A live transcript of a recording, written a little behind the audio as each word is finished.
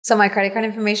So my credit card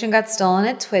information got stolen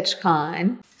at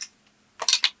TwitchCon.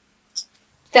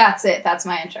 That's it. That's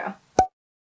my intro.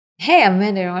 Hey, I'm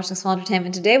Amanda and you're watching Swell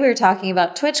Entertainment. Today we were talking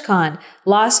about TwitchCon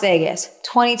Las Vegas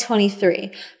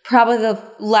 2023. Probably the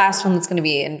last one that's going to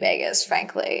be in Vegas,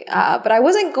 frankly. But I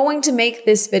wasn't going to make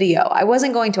this video. I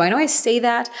wasn't going to. I know I say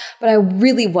that, but I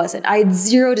really wasn't. I had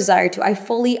zero desire to. I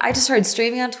just started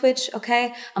streaming on Twitch,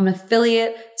 okay? I'm an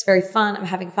affiliate. It's very fun. I'm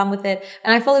having fun with it.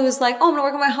 And I fully was like, oh, I'm going to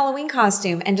work on my Halloween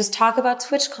costume and just talk about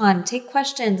TwitchCon, take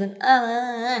questions and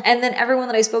then everyone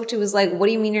that I spoke to was like, what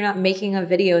do you mean you're not making a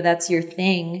video? That's your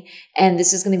thing. And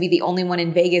this is going to be the only one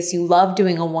in Vegas. You love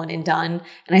doing a one and done.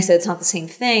 And I said, it's not the same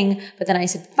thing. But then I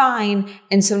said, fine.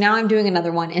 And so now I'm doing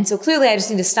another one. And so clearly I just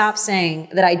need to stop saying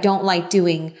that I don't like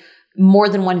doing more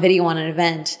than one video on an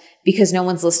event because no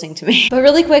one's listening to me. But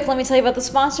really quick, let me tell you about the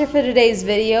sponsor for today's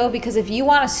video, because if you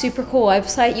want a super cool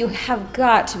website, you have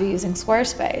got to be using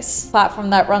Squarespace. The platform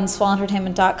that runs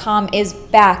swellentertainment.com is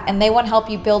back, and they want to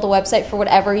help you build a website for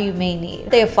whatever you may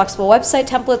need. They have flexible website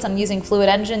templates, and using Fluid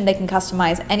Engine, they can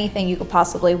customize anything you could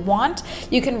possibly want.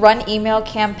 You can run email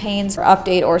campaigns or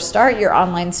update or start your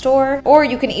online store, or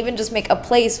you can even just make a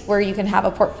place where you can have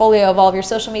a portfolio of all of your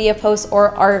social media posts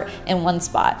or art in one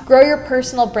spot. Grow your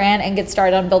personal brand and get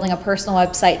started on building a personal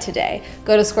website today.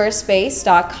 Go to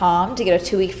squarespace.com to get a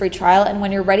 2-week free trial, and when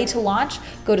you're ready to launch,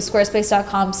 go to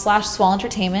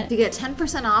squarespace.com/swellentertainment to get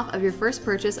 10% off of your first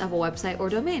purchase of a website or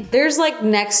domain. There's like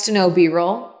next to no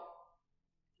B-roll.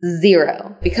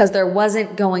 Zero, because there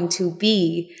wasn't going to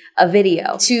be a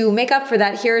video. To make up for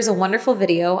that, here is a wonderful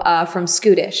video from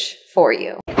Scootish for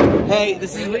you. Hey,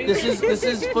 this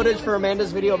is footage for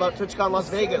Amanda's video about TwitchCon Las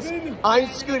Vegas. I'm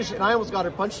Scootish and I almost got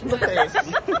her punched in the face.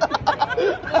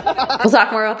 We'll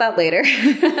talk more about that later.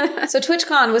 So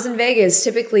TwitchCon was in Vegas.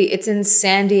 Typically, it's in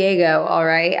San Diego, all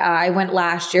right? I went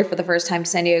last year for the first time to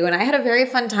San Diego, and I had a very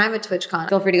fun time at TwitchCon.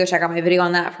 Feel free to go check out my video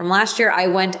on that from last year. I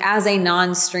went as a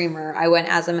non-streamer. I went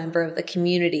as a member of the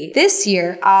community. This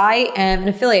year, I am an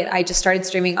affiliate. I just started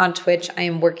streaming on Twitch. I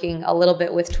am working a little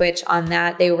bit with Twitch on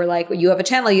that. They were like, well, you have a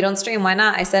channel, you don't stream, why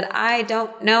not? I said, I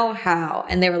don't know how.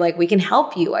 And they were like, we can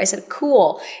help you. I said,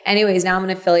 cool. Anyways, now I'm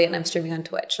an affiliate and I'm streaming on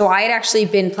Twitch. So I had actually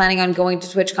been planning on going to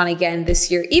TwitchCon again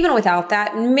this year, even without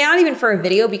that, not even for a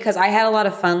video, because I had a lot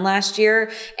of fun last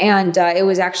year. And it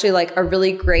was actually like a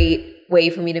really great way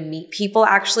for me to meet people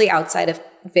actually outside of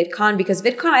VidCon, because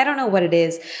VidCon, I don't know what it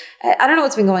is. I don't know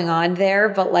what's been going on there,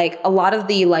 but like a lot of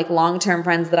the like long-term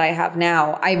friends that I have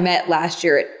now, I met last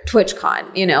year at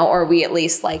TwitchCon, you know, or we at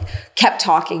least like kept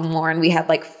talking more and we had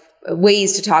like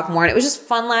ways to talk more. And it was just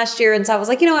fun last year. And so I was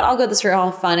like, you know what, I'll go this for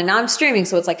all fun. And now I'm streaming.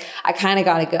 So it's like, I kind of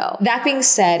got to go. That being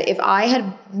said, if I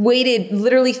had waited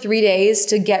literally 3 days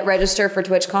to get registered for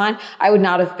TwitchCon, I would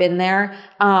not have been there.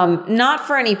 Not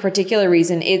for any particular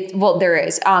reason. Well, there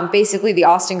is. Basically the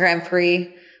Austin Grand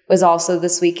Prix was also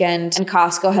this weekend, and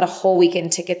Costco had a whole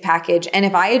weekend ticket package. And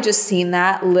if I had just seen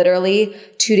that literally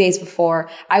 2 days before,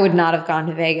 I would not have gone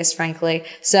to Vegas, frankly.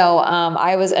 So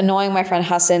I was annoying my friend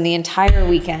Hassan the entire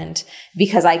weekend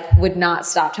because I would not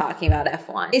stop talking about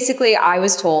F1. Basically, I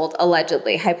was told,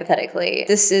 allegedly, hypothetically,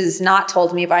 this is not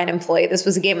told to me by an employee. This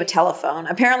was a game of telephone.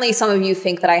 Apparently, some of you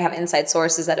think that I have inside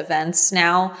sources at events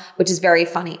now, which is very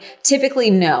funny. Typically,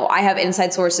 no. I have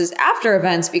inside sources after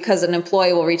events because an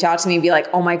employee will reach out to me and be like,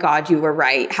 oh my God, you were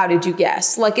right. How did you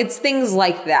guess? Like, it's things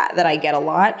like that that I get a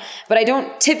lot, but I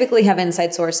don't typically have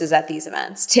inside sources at these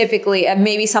events. Typically,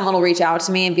 maybe someone will reach out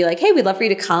to me and be like, hey, we'd love for you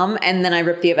to come. And then I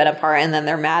rip the event apart and then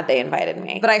they're mad they invited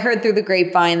me. But I heard through the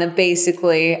grapevine that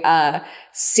basically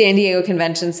San Diego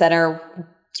Convention Center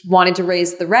wanted to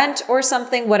raise the rent or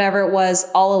something, whatever it was,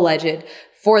 all alleged,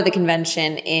 for the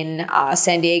convention in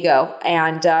San Diego.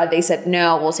 And they said,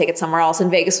 no, we'll take it somewhere else. And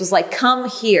Vegas was like, come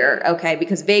here, okay?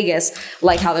 Because Vegas,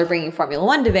 like how they're bringing Formula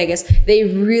One to Vegas,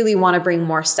 they really want to bring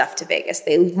more stuff to Vegas.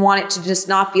 They want it to just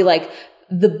not be like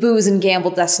the booze and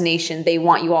gamble destination. They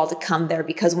want you all to come there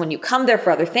because when you come there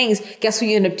for other things, guess what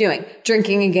you end up doing?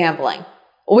 Drinking and gambling,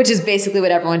 which is basically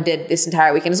what everyone did this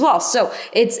entire weekend as well. So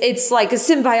it's like a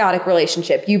symbiotic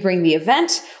relationship. You bring the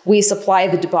event, we supply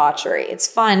the debauchery. It's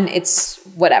fun, it's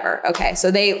whatever. Okay, so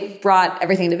they brought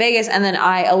everything to Vegas, and then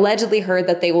I allegedly heard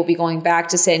that they will be going back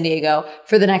to San Diego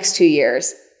for the next 2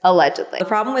 years. Allegedly. The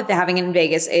problem with having it in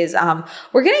Vegas is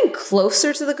we're getting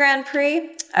closer to the Grand Prix.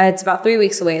 It's about 3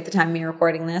 weeks away at the time of me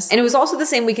recording this. And it was also the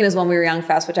same weekend as When We Were Young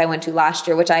Fest, which I went to last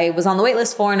year, which I was on the wait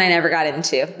list for and I never got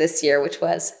into this year, which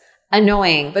was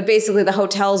annoying. But basically the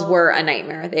hotels were a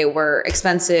nightmare. They were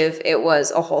expensive. It was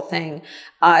a whole thing.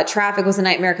 Traffic was a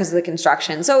nightmare because of the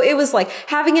construction. So it was like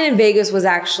having it in Vegas was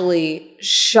actually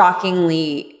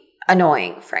shockingly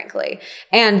annoying, frankly.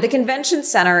 And the convention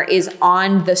center is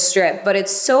on the strip, but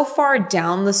it's so far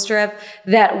down the strip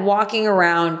that walking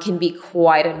around can be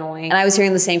quite annoying. And I was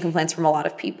hearing the same complaints from a lot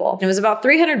of people. It was about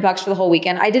 $300 for the whole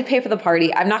weekend. I did pay for the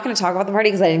party. I'm not going to talk about the party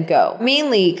because I didn't go.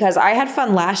 Mainly because I had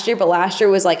fun last year, but last year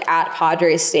was like at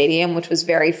Padres Stadium, which was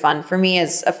very fun for me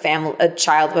as a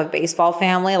child of a baseball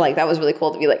family. Like that was really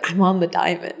cool to be like, I'm on the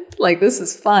diamond. Like, this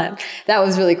is fun. That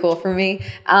was really cool for me.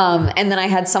 And then I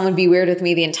had someone be weird with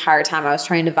me the entire time I was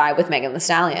trying to vibe with Megan Thee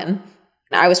Stallion.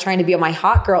 I was trying to be on my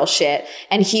hot girl shit,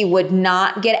 and he would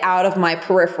not get out of my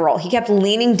peripheral. He kept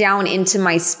leaning down into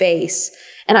my space,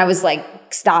 and I was like,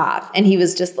 stop. And he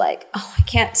was just like, oh, I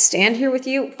can't stand here with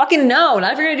you. Fucking no,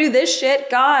 not if you're gonna do this shit.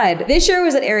 God. This year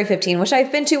was at Area 15, which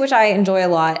I've been to, which I enjoy a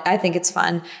lot. I think it's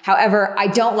fun. However, I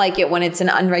don't like it when it's an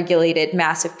unregulated,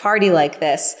 massive party like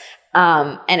this.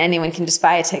 And anyone can just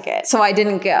buy a ticket. So I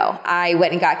didn't go. I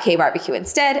went and got K-barbecue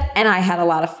instead, and I had a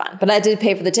lot of fun. But I did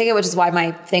pay for the ticket, which is why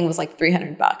my thing was like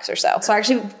 $300 or so. So I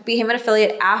actually became an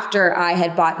affiliate after I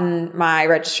had bought my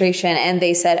registration, and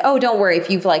they said, oh, don't worry. If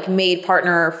you've like made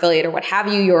partner or affiliate or what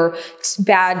have you, your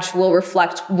badge will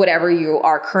reflect whatever you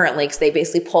are currently, because they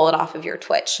basically pull it off of your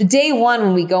Twitch. Day one,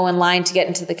 when we go in line to get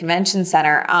into the convention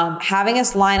center, having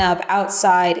us line up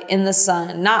outside in the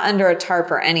sun, not under a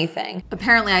tarp or anything.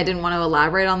 Apparently I didn't want to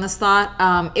elaborate on this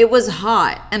thought. It was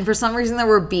hot, and for some reason there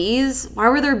were bees. Why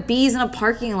were there bees in a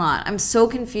parking lot? I'm so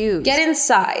confused. Get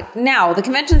inside. Now, the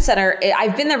convention center,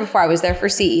 I've been there before. I was there for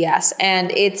CES,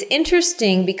 and it's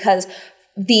interesting because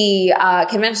the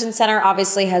convention center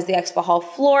obviously has the expo hall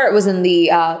floor. It was in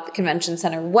the convention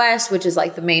center west, which is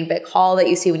like the main big hall that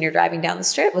you see when you're driving down the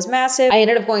strip. It was massive. I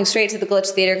ended up going straight to the Glitch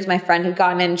Theater because my friend had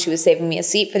gotten in and she was saving me a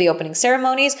seat for the opening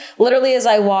ceremonies. Literally as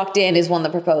I walked in is when the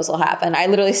proposal happened. I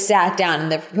literally sat down and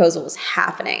the proposal was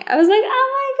happening. I was like,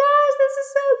 oh my gosh, this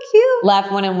is so cute.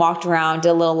 Left, went and walked around, did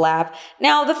a little lap.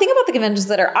 Now, the thing about the convention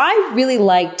center, I really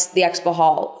liked the expo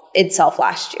hall itself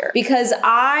last year, because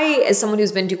I, as someone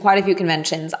who's been to quite a few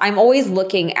conventions, I'm always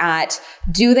looking at,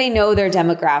 do they know their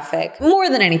demographic? More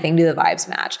than anything, do the vibes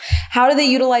match? How do they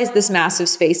utilize this massive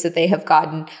space that they have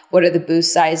gotten? What are the booth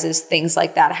sizes? Things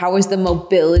like that. How is the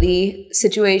mobility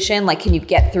situation? Like, can you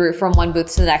get through from one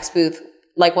booth to the next booth?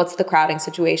 Like, what's the crowding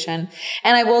situation?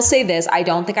 And I will say this, I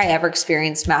don't think I ever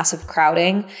experienced massive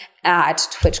crowding at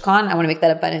TwitchCon. I want to make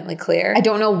that abundantly clear. I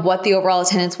don't know what the overall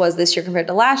attendance was this year compared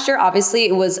to last year. Obviously,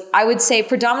 it was, I would say,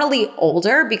 predominantly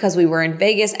older because we were in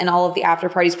Vegas, and all of the after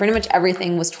parties, pretty much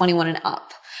everything was 21 and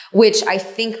up, which I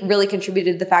think really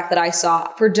contributed to the fact that I saw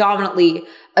predominantly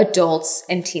adults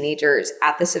and teenagers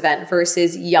at this event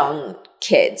versus young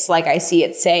kids like I see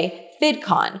at, say,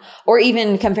 VidCon, or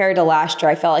even compared to last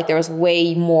year, I felt like there was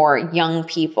way more young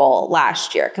people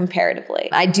last year comparatively.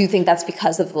 I do think that's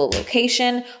because of the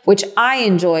location, which I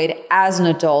enjoyed as an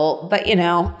adult, but you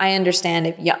know, I understand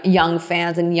if young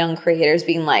fans and young creators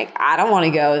being like, I don't want to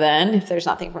go then if there's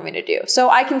nothing for me to do. So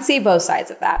I can see both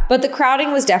sides of that. But the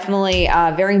crowding was definitely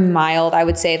very mild. I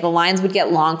would say the lines would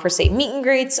get long for, say, meet and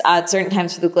greets at certain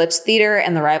times for the Glitch Theater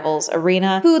and the Rivals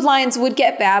Arena. Food lines would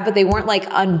get bad, but they weren't like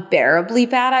unbearably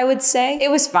bad, I would say.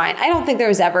 It was fine. I don't think there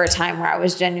was ever a time where I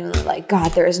was genuinely like,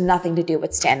 God, there is nothing to do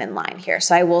but stand in line here.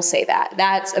 So I will say that.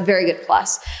 That's a very good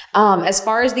plus. As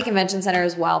far as the convention center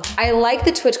as well, I like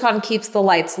that TwitchCon keeps the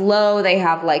lights low. They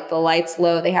have like the lights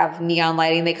low. They have neon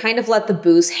lighting. They kind of let the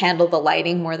booths handle the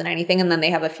lighting more than anything. And then they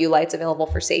have a few lights available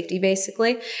for safety,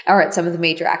 basically, or at some of the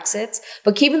major exits.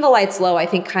 But keeping the lights low, I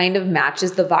think kind of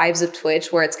matches the vibes of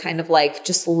Twitch, where it's kind of like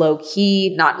just low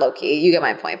key, not low key, you get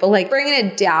my point, but like bringing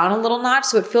it down a little notch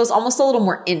so it feels almost a little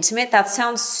more intimate. That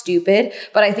sounds stupid,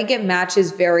 but I think it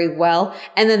matches very well.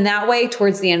 And then that way,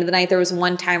 towards the end of the night, there was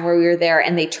one time where we were there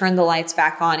and they turned the lights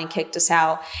back on and kicked us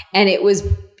out. And it was,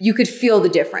 you could feel the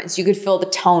difference. You could feel the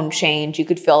tone change. You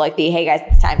could feel like the, hey guys,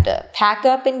 it's time to pack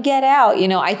up and get out. You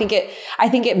know, I think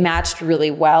it matched really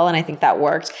well, and I think that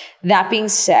worked. That being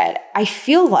said, I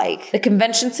feel like the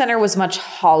convention center was much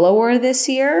hollower this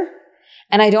year,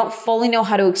 and I don't fully know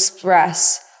how to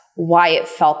express why it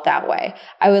felt that way.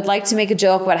 I would like to make a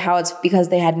joke about how it's because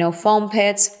they had no foam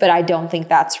pits, but I don't think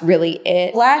that's really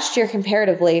it. Last year,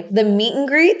 comparatively, the meet and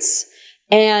greets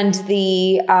and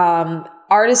the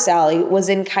Artist Alley was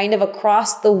in kind of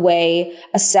across the way,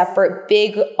 a separate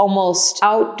big, almost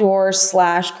outdoor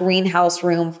 / greenhouse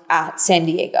room at San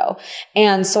Diego.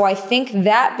 And so I think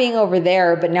that being over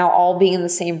there, but now all being in the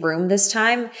same room this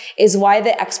time, is why the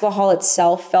expo hall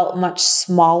itself felt much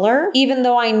smaller. Even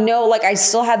though I know, like, I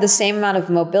still had the same amount of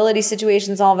mobility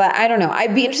situations, all that. I don't know.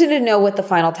 I'd be interested to know what the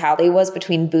final tally was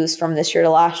between booths from this year to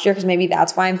last year, because maybe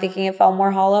that's why I'm thinking it felt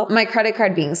more hollow. My credit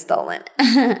card being stolen.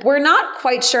 We're not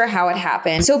quite sure how it happened.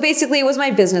 happened. So basically it was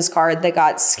my business card that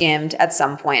got skimmed at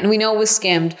some point. And we know it was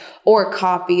skimmed or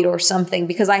copied or something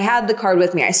because I had the card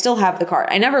with me. I still have the card.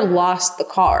 I never lost the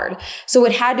card. So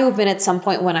it had to have been at some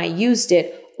point when I used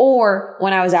it or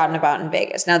when I was out and about in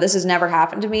Vegas. Now, this has never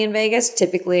happened to me in Vegas.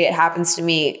 Typically, it happens to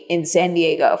me in San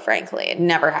Diego, frankly. It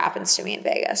never happens to me in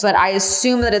Vegas. But I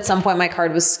assume that at some point my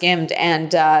card was skimmed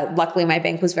and luckily my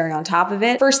bank was very on top of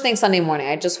it. First thing Sunday morning,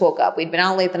 I just woke up. We'd been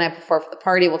out late the night before for the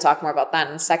party. We'll talk more about that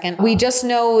in a second. We just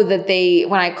know that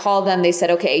when I called them, they said,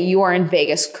 okay, you are in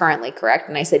Vegas currently, correct?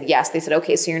 And I said, yes. They said,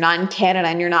 okay, so you're not in Canada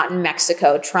and you're not in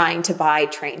Mexico trying to buy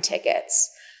train tickets.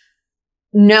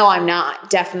 No, I'm not.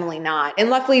 Definitely not. And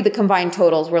luckily the combined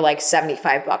totals were like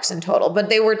 $75 in total, but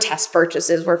they were test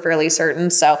purchases, we're fairly certain.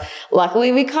 So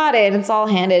luckily we caught it. It's all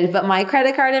handed, but my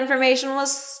credit card information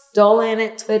was stolen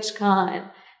at TwitchCon.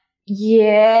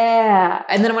 Yeah.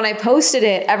 And then when I posted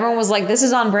it, everyone was like, this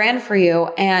is on brand for you.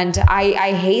 And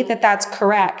I hate that that's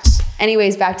correct.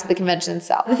 Anyways, back to the convention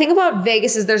itself. The thing about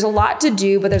Vegas is there's a lot to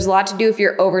do, but there's a lot to do if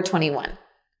you're over 21.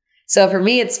 So for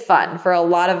me, it's fun. For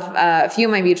a few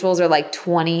of my mutuals are like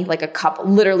 20, like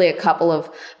literally a couple of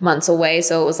months away.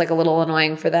 So it was like a little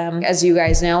annoying for them. As you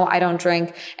guys know, I don't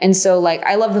drink. And so like,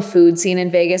 I love the food scene in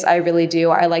Vegas. I really do.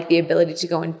 I like the ability to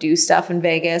go and do stuff in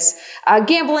Vegas.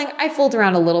 Gambling, I fooled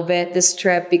around a little bit this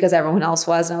trip because everyone else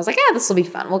was. And I was like, yeah, this will be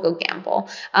fun. We'll go gamble.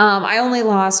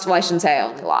 I shouldn't say I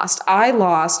only lost. I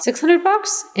lost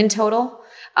 $600 in total.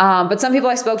 But some people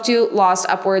I spoke to lost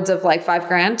upwards of like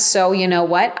 $5,000. So you know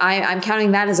what? I'm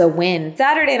counting that as a win.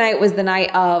 Saturday night was the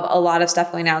night of a lot of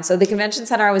stuff going on. So the convention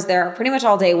center, I was there pretty much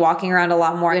all day, walking around a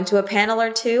lot more. Into a panel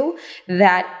or two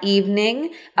that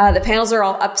evening. The panels are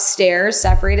all upstairs,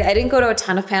 separated. I didn't go to a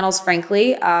ton of panels,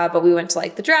 frankly, but we went to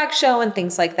like the drag show and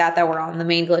things like that were on the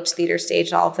main Glitch Theater stage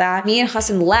and all of that. Me and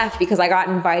Hassan left because I got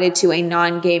invited to a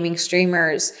non-gaming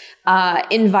streamers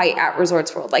invite at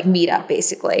Resorts World, like meetup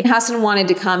basically. Hassan wanted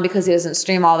to come because he doesn't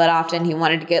stream all that often. He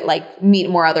wanted to meet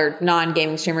more other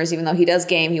non-gaming streamers, even though he does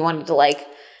game. He wanted to like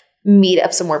meet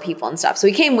up some more people and stuff. So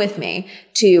he came with me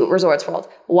to Resorts World.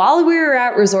 While we were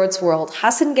at Resorts World,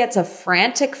 Hassan gets a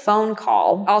frantic phone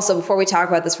call. Also, before we talk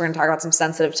about this, we're going to talk about some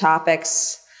sensitive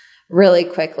topics really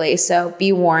quickly. So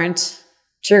be warned,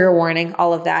 trigger warning,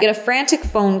 all of that. Get a frantic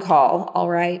phone call, all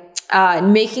right?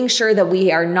 Making sure that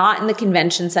we are not in the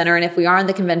convention center. And if we are in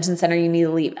the convention center, you need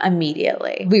to leave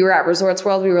immediately. We were at Resorts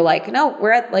World. We were like, no,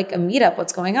 we're at like a meetup.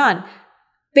 What's going on?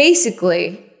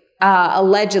 Basically,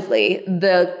 allegedly,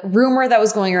 the rumor that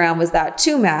was going around was that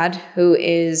Too Mad, who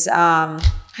is,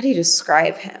 how do you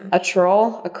describe him? A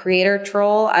troll? A creator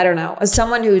troll? I don't know. As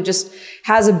someone who just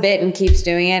has a bit and keeps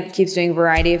doing it, keeps doing a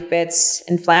variety of bits,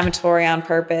 inflammatory on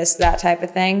purpose, that type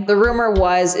of thing. The rumor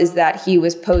is that he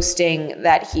was posting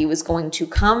that he was going to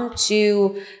come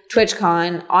to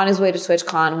TwitchCon, on his way to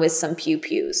TwitchCon with some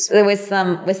pew-pews, with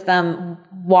some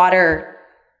water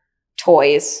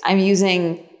toys. I'm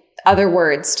using other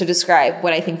words to describe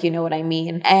what I think you know what I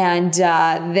mean. And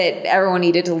that everyone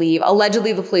needed to leave.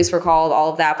 Allegedly, the police were called, all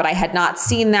of that, but I had not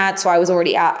seen that. So I was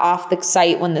already off the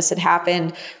site when this had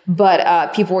happened.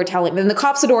 But people were telling me, and the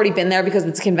cops had already been there because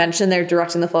it's a convention. They're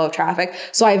directing the flow of traffic.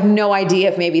 So I have no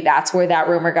idea if maybe that's where that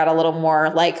rumor got a little more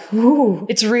like, ooh,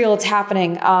 it's real, it's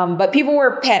happening. But people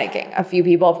were panicking.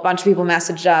 A bunch of people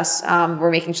messaged us. We're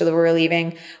making sure that we were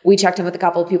leaving. We checked in with a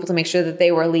couple of people to make sure that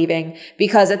they were leaving.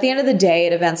 Because at the end of the day,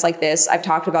 at events like this, I've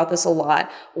talked about this a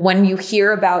lot. When you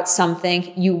hear about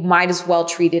something, you might as well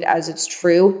treat it as it's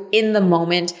true in the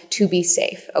moment to be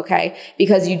safe, okay?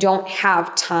 Because you don't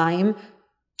have time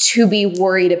to be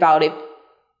worried about it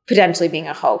potentially being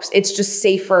a hoax. It's just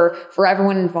safer for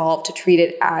everyone involved to treat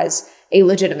it as a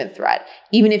legitimate threat,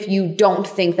 even if you don't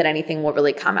think that anything will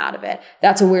really come out of it.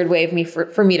 That's a weird way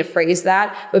of for me to phrase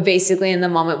that. But basically in the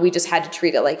moment, we just had to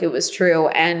treat it like it was true.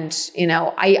 And, you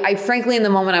know, I frankly, in the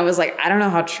moment, I was like, I don't know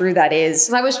how true that is.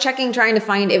 So I was trying to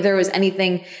find if there was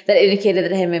anything that indicated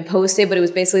that it had been posted, but it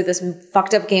was basically this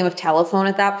fucked up game of telephone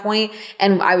at that point.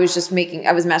 And I was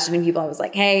messaging people. I was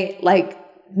like, hey, like,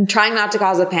 trying not to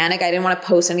cause a panic. I didn't want to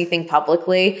post anything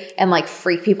publicly and like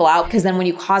freak people out, because then when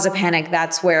you cause a panic,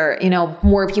 that's where, you know,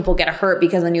 more people get hurt,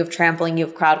 because then you have trampling, you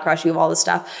have crowd crush, you have all this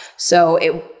stuff.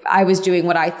 So I was doing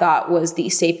what I thought was the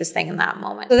safest thing in that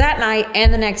moment. So that night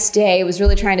and the next day, I was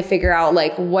really trying to figure out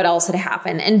like what else had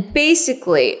happened. And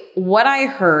basically what I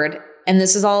heard, and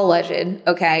this is all alleged,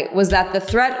 okay, was that the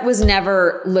threat was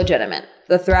never legitimate.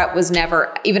 The threat was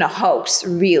never even a hoax,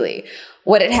 really.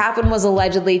 What had happened was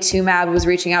allegedly Too Mad was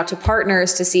reaching out to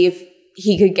partners to see if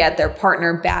he could get their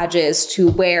partner badges to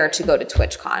wear to go to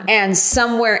TwitchCon. And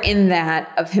somewhere in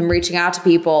that of him reaching out to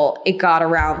people, it got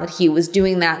around that he was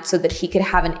doing that so that he could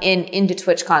have an in into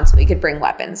TwitchCon so he could bring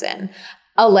weapons in.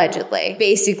 Allegedly.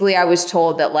 Basically, I was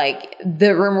told that like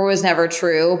the rumor was never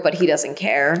true, but he doesn't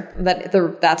care.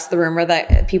 That's the rumor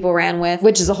that people ran with,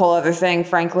 which is a whole other thing,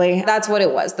 frankly. That's what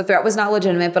it was. The threat was not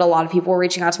legitimate, but a lot of people were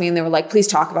reaching out to me and they were like, please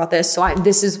talk about this. So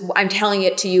I'm telling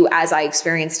it to you as I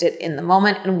experienced it in the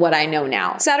moment and what I know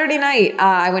now. Saturday night,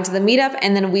 I went to the meetup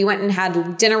and then we went and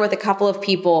had dinner with a couple of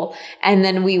people. And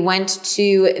then we went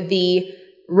to the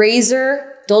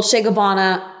Razor Dolce &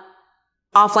 Gabbana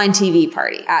offline TV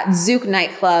party at Zook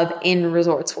nightclub in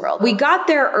Resorts World. We got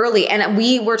there early and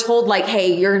we were told like,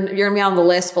 hey, you're gonna be on the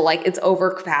list, but like it's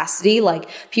over capacity. Like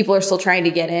people are still trying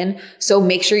to get in. So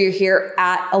make sure you're here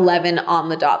at 11 on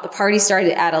the dot. The party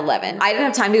started at 11. I didn't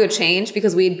have time to go change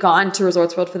because we had gone to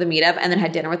Resorts World for the meetup and then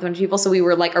had dinner with a bunch of people. So we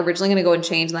were like originally gonna go and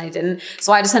change and I didn't.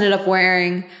 So I just ended up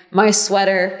wearing my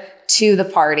sweater to the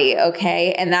party,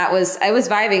 okay? And I was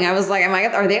vibing. I was like,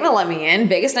 are they gonna let me in?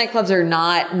 Vegas nightclubs are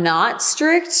not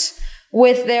strict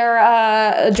with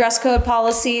their dress code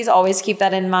policies. Always keep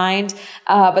that in mind.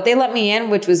 But they let me in,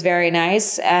 which was very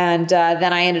nice. And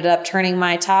then I ended up turning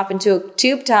my top into a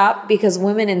tube top because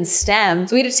women in STEM.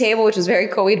 So we had a table, which was very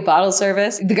cool. We had bottle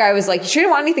service. The guy was like, you sure you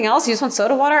don't want anything else? You just want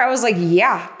soda water? I was like,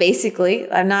 yeah,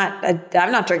 basically. I'm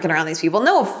not drinking around these people.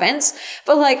 No offense.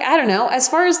 But like, I don't know. As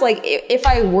far as like, if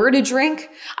I were to drink,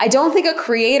 I don't think a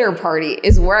creator party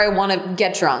is where I want to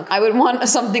get drunk. I would want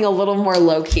something a little more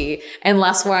low key and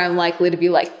less where I'm likely to be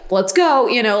like, let's go,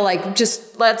 like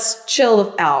just let's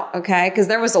chill out, okay? Because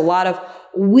there was a lot of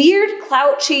weird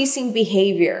clout chasing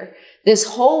behavior this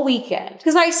whole weekend.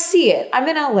 Because I see it. I'm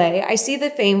in LA. I see the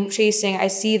fame chasing. I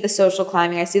see the social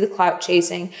climbing. I see the clout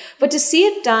chasing. But to see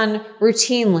it done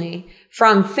routinely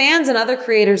from fans and other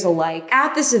creators alike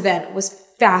at this event was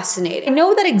fascinating. I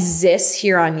know that exists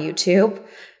here on YouTube,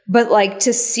 but like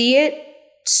to see it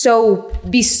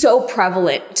be so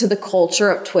prevalent to the culture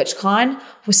of TwitchCon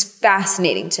was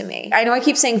fascinating to me. I know I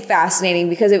keep saying fascinating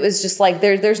because it was just like,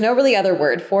 there's no really other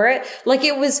word for it. Like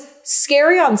it was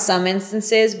scary on some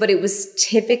instances, but it was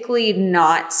typically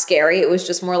not scary. It was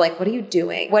just more like, what are you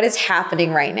doing? What is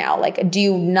happening right now? Like, do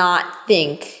you not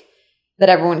think that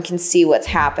everyone can see what's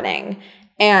happening?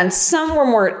 And some were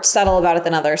more subtle about it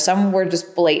than others. Some were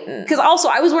just blatant. Because also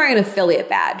I was wearing an affiliate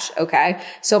badge, okay?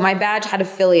 So my badge had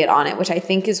affiliate on it, which I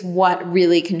think is what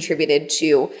really contributed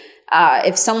to,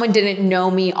 if someone didn't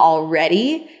know me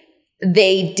already,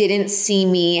 they didn't see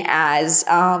me as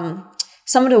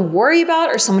someone to worry about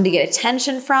or someone to get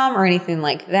attention from or anything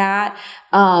like that.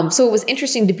 So it was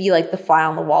interesting to be like the fly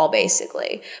on the wall,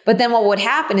 basically. But then what would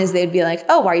happen is they'd be like,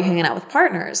 oh, why are you hanging out with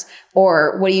partners?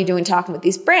 Or what are you doing talking with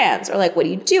these brands? Or like, what are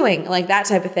you doing? Like that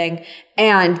type of thing.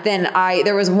 And then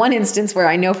there was one instance where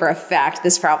I know for a fact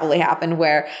this probably happened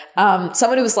where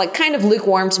somebody was like kind of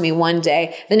lukewarm to me one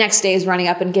day. The next day is running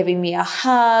up and giving me a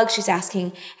hug. She's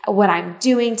asking what I'm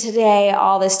doing today,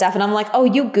 all this stuff. And I'm like, oh,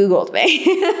 you Googled me.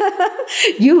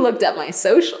 You looked up my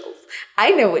socials.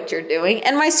 I know what you're doing.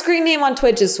 And my screen name on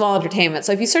Twitch is Swell Entertainment.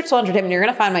 So if you search Swell Entertainment, you're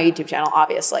going to find my YouTube channel,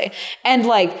 obviously. And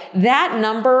like that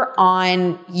number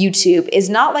on YouTube is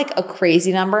not like a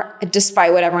crazy number,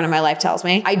 despite what everyone in my life tells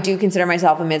me. I do consider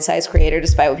myself a mid-sized creator,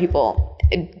 despite what people,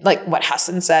 like what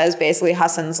Hassan says. Basically,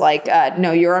 Hassan's like,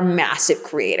 no, you're a massive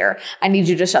creator. I need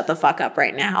you to shut the fuck up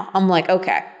right now. I'm like,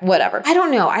 okay, whatever. I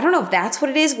don't know. I don't know if that's what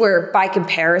it is, where by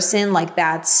comparison, like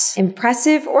that's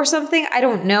impressive or something. I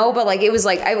don't know. But like, it was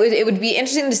like, it would be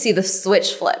interesting to see the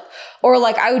switch flip. Or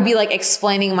like, I would be like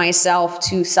explaining myself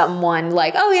to someone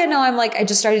like, oh yeah, no, I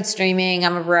just started streaming.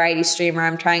 I'm a variety streamer.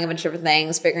 I'm trying a bunch of different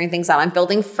things, figuring things out. I'm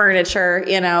building furniture,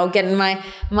 getting my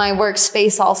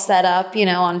workspace all set up,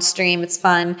 on stream. It's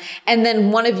fun. And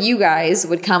then one of you guys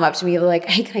would come up to me like,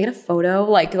 hey, can I get a photo?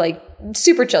 Like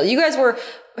super chill. You guys were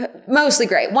mostly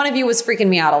great. One of you was freaking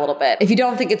me out a little bit. If you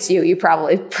don't think it's you,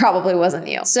 probably wasn't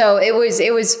you. So it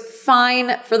was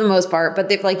fine for the most part,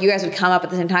 but if like you guys would come up at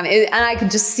the same time and I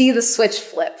could just see the switch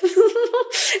flip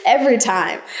every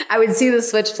time. I would see the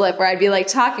switch flip where I'd be like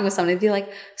talking with someone and be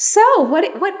like, so what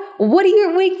do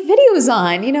you make videos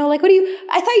on? Like,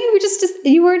 I thought you were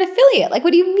you were an affiliate. Like,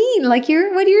 what do you mean? Like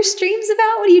what are your streams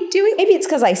about? What are you doing? Maybe it's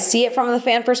because I see it from the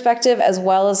fan perspective as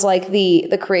well as like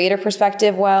the creator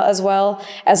perspective, as well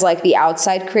as like the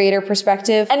outside creator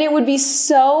perspective. And it would be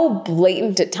so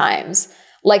blatant at times,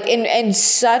 like in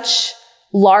such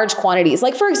large quantities.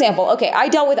 Like, for example, okay, I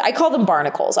call them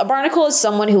barnacles. A barnacle is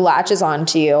someone who latches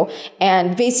onto you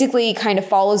and basically kind of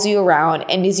follows you around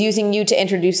and is using you to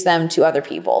introduce them to other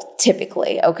people,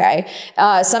 typically, okay?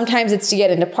 Sometimes it's to get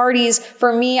into parties.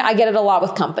 For me, I get it a lot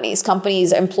with companies.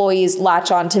 Companies, employees latch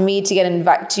on to me to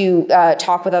get to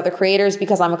talk with other creators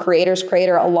because I'm a creator's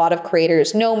creator. A lot of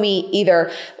creators know me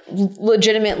either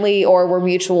legitimately or we're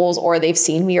mutuals or they've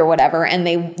seen me or whatever, and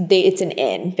it's an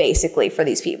in basically for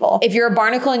these people. If you're a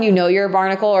barnacle and you know you're a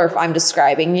barnacle, or if I'm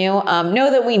describing you,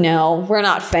 know that we know we're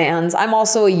not fans. I'm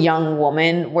also a young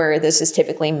woman where this is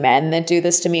typically men that do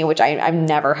this to me, which I'm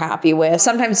never happy with.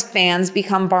 Sometimes fans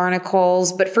become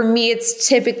barnacles, but for me it's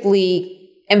typically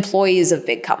employees of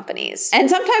big companies. And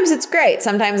sometimes it's great.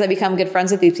 Sometimes I become good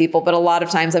friends with these people, but a lot of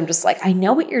times I'm just like, I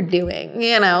know what you're doing.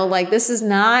 You know, like this is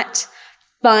not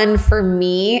fun for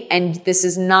me, and this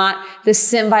is not the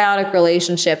symbiotic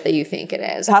relationship that you think it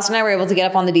is. Hassan and I were able to get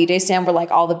up on the DJ stand where like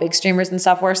all the big streamers and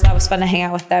stuff were, so that was fun to hang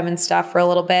out with them and stuff for a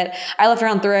little bit. I left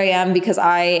around 3 a.m. because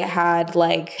I had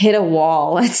like hit a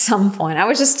wall at some point. I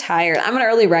was just tired. I'm an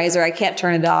early riser. I can't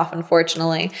turn it off,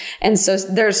 unfortunately. And so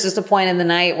there's just a point in the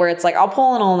night where it's like, I'll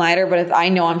pull an all-nighter, but if I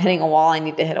know I'm hitting a wall, I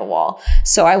need to hit a wall.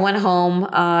 So I went home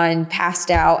and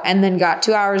passed out and then got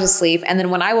 2 hours of sleep. And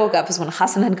then when I woke up is when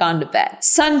Hassan had gone to bed.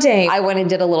 Sunday, I went and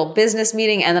did a little business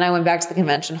meeting, and then I went back to the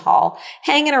convention hall,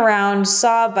 hanging around,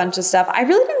 saw a bunch of stuff. I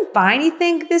really didn't buy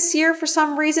anything this year for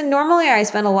some reason. Normally, I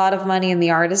spend a lot of money in the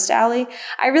artist alley.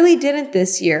 I really didn't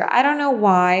this year. I don't know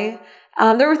why.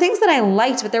 There were things that I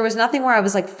liked, but there was nothing where I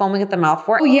was like foaming at the mouth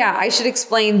for. Oh yeah, I should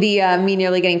explain the me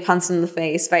nearly getting punched in the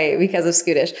face because of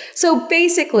Scootish. So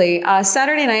basically,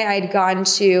 Saturday night I had gone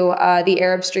to the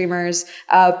Arab streamers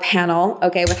panel,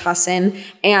 okay, with Hassan,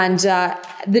 and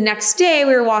the next day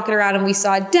we were walking around and we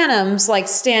saw Denims like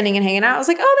standing and hanging out. I was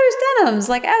like, oh, there's Denims.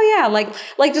 Like, oh yeah,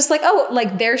 like just like, oh,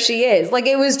 like there she is. Like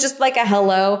it was just like a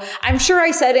hello. I'm sure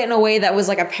I said it in a way that was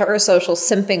like a parasocial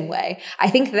simping way. I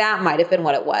think that might have been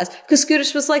what it was, because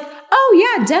Scootish was like,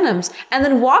 oh yeah, Denims, and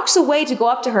then walks away to go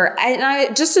up to her. And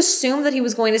I just assumed that he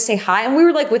was going to say hi. And we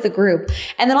were like with a group.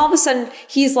 And then all of a sudden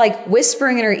he's like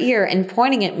whispering in her ear and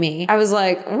pointing at me. I was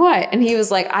like, what? And he was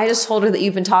like, I just told her that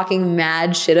you've been talking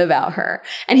mad shit about her.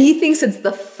 And he thinks it's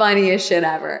the funniest shit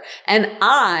ever. And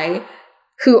I,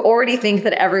 who already think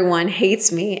that everyone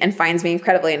hates me and finds me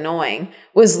incredibly annoying,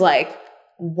 was like,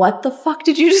 what the fuck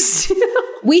did you just do?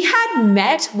 We had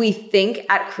met, we think,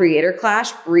 at Creator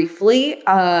Clash briefly,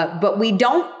 but we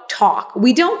don't talk.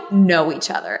 We don't know each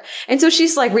other. And so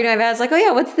she's like reading my badge, like, oh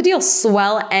yeah, what's the deal?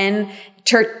 Swell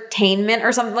Entertainment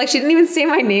or something. Like she didn't even say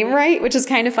my name right, which is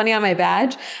kind of funny on my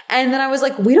badge. And then I was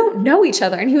like, we don't know each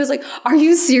other. And he was like, are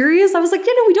you serious? I was like,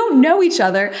 yeah, no, we don't know each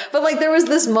other. But like there was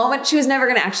this moment, she was never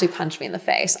going to actually punch me in the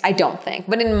face, I don't think.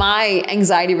 But in my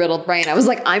anxiety riddled brain, I was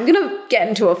like, I'm going to get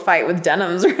into a fight with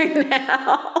Denims right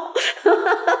now.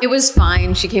 It was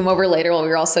fine. She came over later while we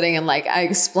were all sitting and like I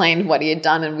explained what he had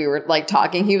done and we were like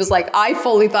talking. He was like, I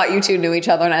fully thought you two knew each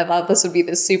other and I thought this would be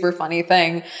this super funny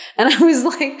thing. And I was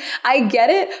like, I get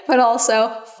it, but also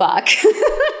fuck.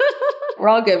 We're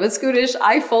all good. But Scootish,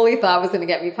 I fully thought was going to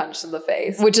get me punched in the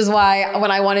face, which is why when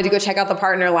I wanted to go check out the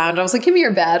partner lounge, I was like, give me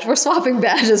your badge. We're swapping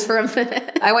badges for a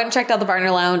minute. I went and checked out the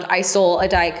partner lounge. I stole a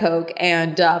Diet Coke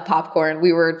and popcorn.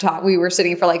 We were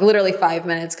sitting for like literally 5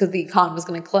 minutes because the con was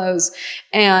going to close,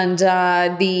 and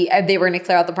they were going to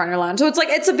clear out the partner lounge. So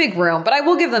it's a big room, but I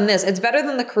will give them this. It's better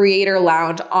than the creator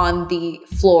lounge on the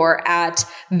floor at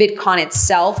VidCon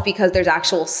itself because there's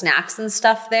actual snacks and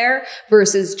stuff there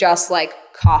versus just like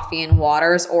coffee and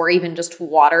waters, or even just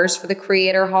waters for the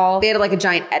creator hall. They had like a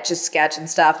giant Etch-a-Sketch and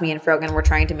stuff. Me and Frogan were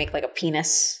trying to make like a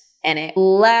penis in it.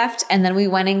 Left, and then we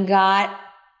went and got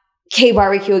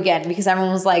K-barbecue again because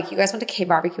everyone was like, you guys went to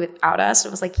K-barbecue without us? And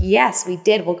it was like, yes, we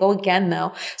did. We'll go again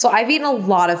though. So I've eaten a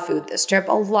lot of food this trip,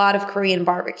 a lot of Korean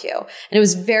barbecue, and it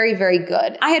was very, very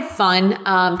good. I had fun.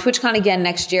 TwitchCon again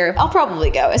next year. I'll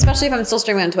probably go, especially if I'm still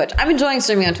streaming on Twitch. I'm enjoying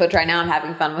streaming on Twitch right now. I'm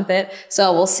having fun with it.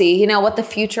 So we'll see, you know, what the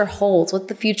future holds, what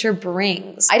the future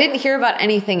brings. I didn't hear about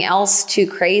anything else too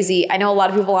crazy. I know a lot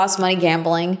of people lost money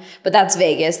gambling, but that's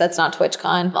Vegas. That's not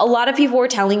TwitchCon. A lot of people were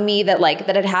telling me that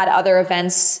it had other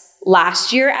events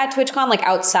last year at TwitchCon, like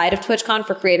outside of TwitchCon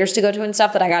for creators to go to and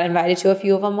stuff that I got invited to a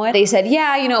few of them with. They said,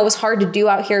 yeah, you know, it was hard to do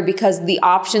out here because the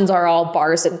options are all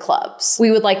bars and clubs.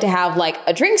 We would like to have like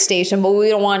a drink station, but we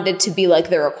don't want it to be like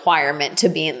the requirement to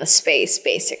be in the space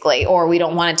basically, or we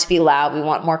don't want it to be loud. We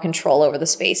want more control over the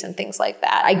space and things like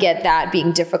that. I get that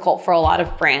being difficult for a lot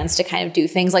of brands to kind of do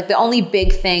things. Like the only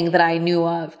big thing that I knew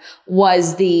of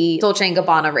was the Dolce &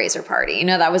 Gabbana Razor Party. You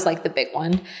know, that was like the big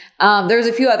one. There was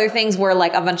a few other things where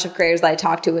like a bunch of of creators that I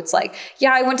talked to, it's like,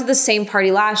 yeah, I went to the same party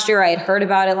last year. I had heard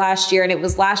about it last year,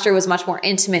 and last year was much more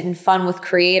intimate and fun with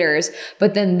creators.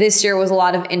 But then this year was a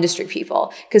lot of industry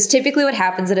people. Because typically what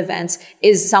happens at events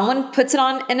is someone puts it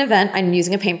on an event. I'm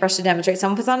using a paintbrush to demonstrate.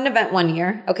 Someone puts on an event one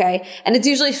year, okay? And it's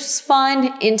usually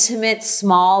fun, intimate,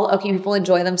 small. Okay, people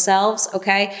enjoy themselves,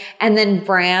 okay? And then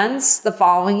brands the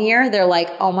following year, they're like,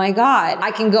 oh my God,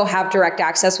 I can go have direct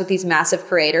access with these massive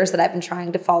creators that I've been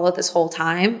trying to follow this whole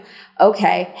time.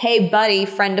 Okay. Hey, buddy,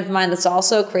 friend of mine that's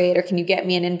also a creator. Can you get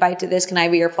me an invite to this? Can I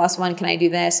be your +1? Can I do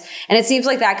this? And it seems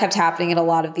like that kept happening at a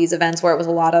lot of these events where it was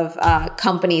a lot of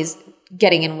companies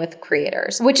getting in with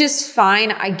creators, which is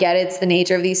fine. I get it. It's the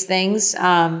nature of these things.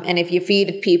 And if you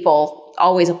feed people,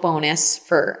 always a bonus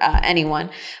for anyone.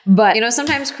 But, you know,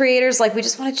 sometimes creators, like, we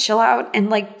just want to chill out and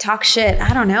like talk shit.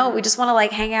 I don't know. We just want to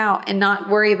like hang out and not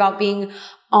worry about being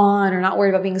on or not worried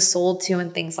about being sold to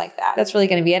and things like that. That's really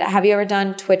going to be it. Have you ever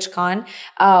done TwitchCon?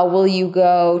 Will you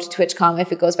go to TwitchCon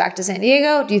if it goes back to San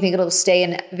Diego? Do you think it'll stay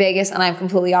in Vegas and I'm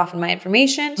completely off in my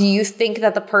information? Do you think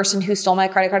that the person who stole my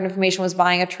credit card information was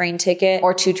buying a train ticket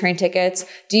or 2 train tickets?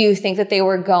 Do you think that they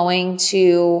were going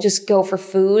to just go for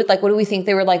food? Like, what do we think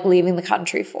they were like leaving the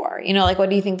country for? You know, like, what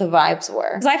do you think the vibes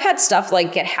were? Because I've had stuff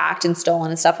like get hacked and stolen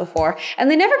and stuff before, and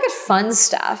they never get fun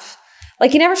stuff.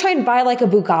 Like, you never try and buy like a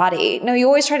Bugatti. No, you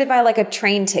always try to buy like a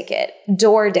train ticket,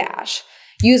 DoorDash,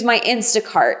 use my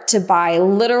Instacart to buy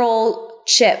literal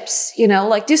chips, you know,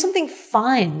 like do something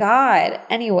fun. God.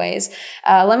 Anyways,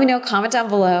 let me know, comment down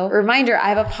below. Reminder, I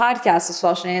have a podcast, the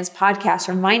Swell Shenanigans Podcast.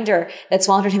 Reminder that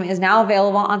Swell Entertainment is now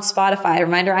available on Spotify.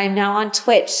 Reminder, I am now on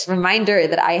Twitch. Reminder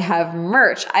that I have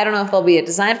merch. I don't know if there'll be a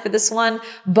design for this one,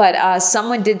 but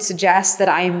someone did suggest that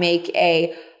I make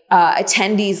a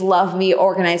attendees love me,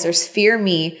 organizers fear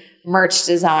me merch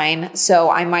design. So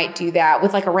I might do that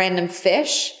with like a random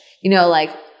fish, you know, like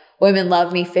women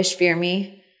love me, fish fear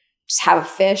me. Just have a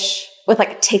fish with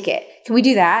like a ticket. Can we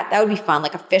do that? That would be fun.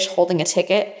 Like a fish holding a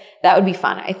ticket. That would be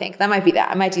fun. I think that might be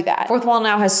that. I might do that. Fourth Wall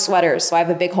now has sweaters. So I have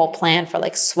a big whole plan for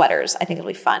like sweaters. I think it'll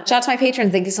be fun. Shout out to my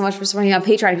patrons. Thank you so much for supporting me on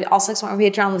Patreon. If you also support my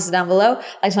Patreon, listen down below.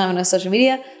 Like to my on social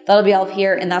media. That'll be all up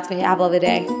here. And that's going to have a lovely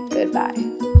day. Goodbye.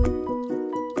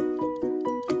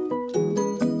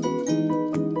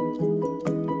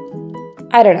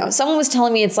 I don't know. Someone was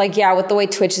telling me it's like, yeah, with the way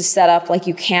Twitch is set up, like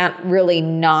you can't really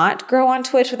not grow on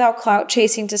Twitch without clout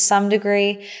chasing to some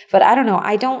degree. But I don't know.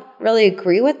 I don't really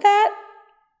agree with that.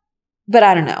 But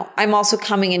I don't know. I'm also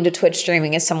coming into Twitch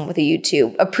streaming as someone with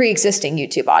a pre-existing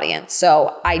YouTube audience.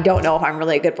 So I don't know if I'm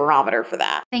really a good barometer for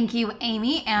that. Thank you,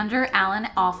 Amy, Andrew, Alan,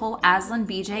 Awful, Aslan,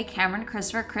 BJ, Cameron,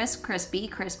 Christopher, Chris, Crispy,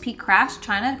 Crispy, Crash,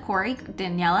 China, Corey,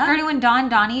 Daniela, 31, Don,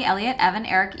 Donnie, Elliot, Evan,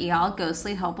 Eric, Eal,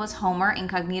 Ghostly, Hopeless, Homer,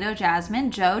 Incognito,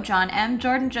 Jasmine, Joe, John M,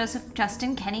 Jordan, Joseph,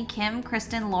 Justin, Kenny, Kim,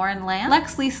 Kristen, Lauren, Lamb,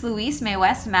 Lex, Lise, Luis, Mae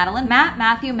West, Madeline, Matt,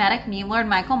 Matthew, Medic, Meme Lord,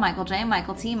 Michael, Michael J,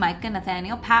 Michael T, Micah,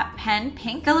 Nathaniel, Pat, Penn,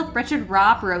 Pink, Philip, Richard,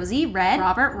 Rob, Rosie, Red,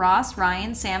 Robert, Ross,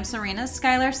 Ryan, Sam, Serena,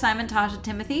 Skylar, Simon, Tasha,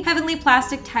 Timothy, Heavenly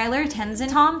Plastic, Tyler, Tenzin,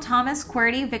 Tom, Thomas,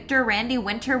 QWERTY, Victor, Randy,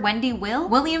 Winter, Wendy, Will,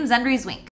 William, Zendry, Zwink.